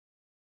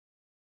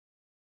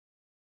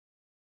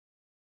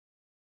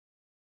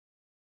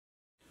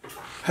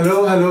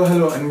Hello,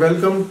 and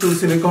welcome to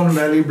Silicon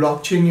Valley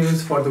Blockchain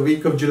News for the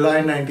week of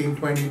July 19,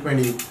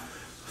 2020.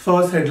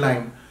 First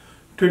headline: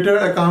 Twitter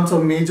accounts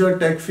of major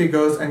tech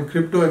figures and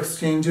crypto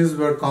exchanges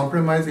were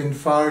compromised in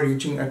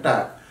far-reaching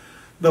attack.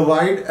 The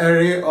wide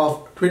array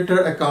of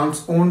Twitter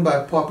accounts owned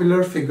by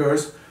popular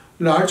figures,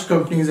 large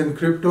companies and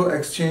crypto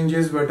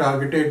exchanges were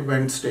targeted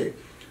Wednesday.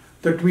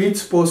 The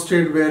tweets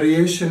posted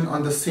variation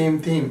on the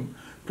same theme,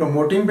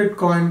 promoting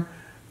Bitcoin,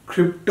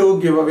 crypto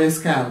giveaway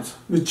scams,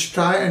 which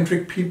try and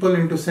trick people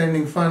into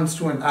sending funds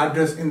to an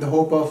address in the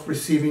hope of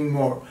receiving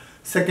more.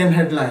 Second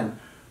headline: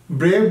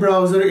 Brave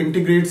browser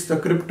integrates the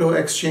crypto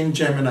exchange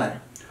Gemini.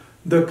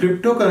 The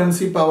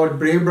cryptocurrency-powered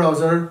Brave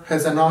browser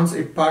has announced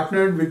it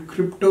partnered with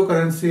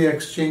cryptocurrency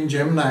exchange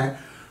Gemini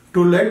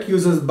to let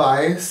users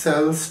buy,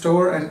 sell,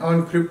 store, and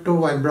earn crypto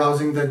while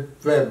browsing the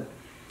web.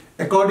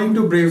 According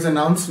to Brave's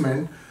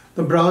announcement,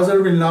 the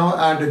browser will now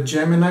add a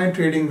Gemini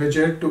trading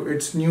widget to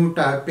its new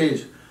tab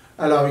page,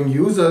 allowing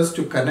users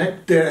to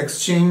connect their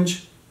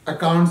exchange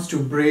accounts to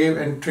Brave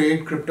and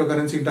trade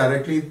cryptocurrency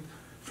directly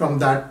from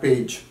that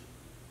page.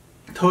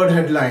 Third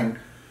headline: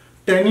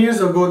 10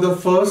 years ago, the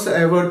first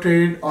ever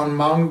trade on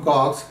Mt.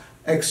 Gox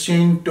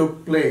exchange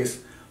took place.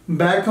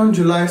 Back on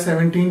July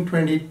 17,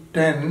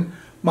 2010,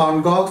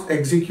 Mt. Gox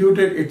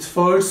executed its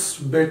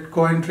first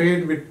Bitcoin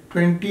trade with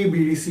 20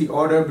 BTC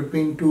order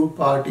between two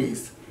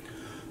parties.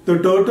 The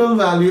total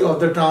value of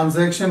the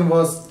transaction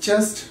was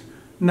just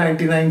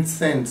 99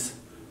 cents.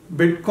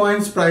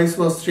 Bitcoin's price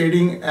was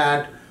trading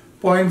at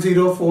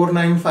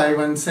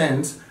 0.04951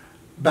 cents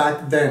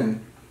back then.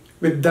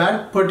 With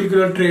that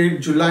particular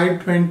trade, July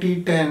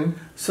 2010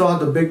 saw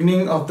the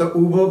beginning of the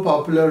uber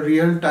popular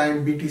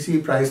real-time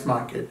BTC price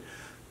market.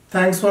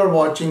 Thanks for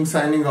watching.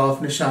 Signing off,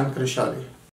 Nishant.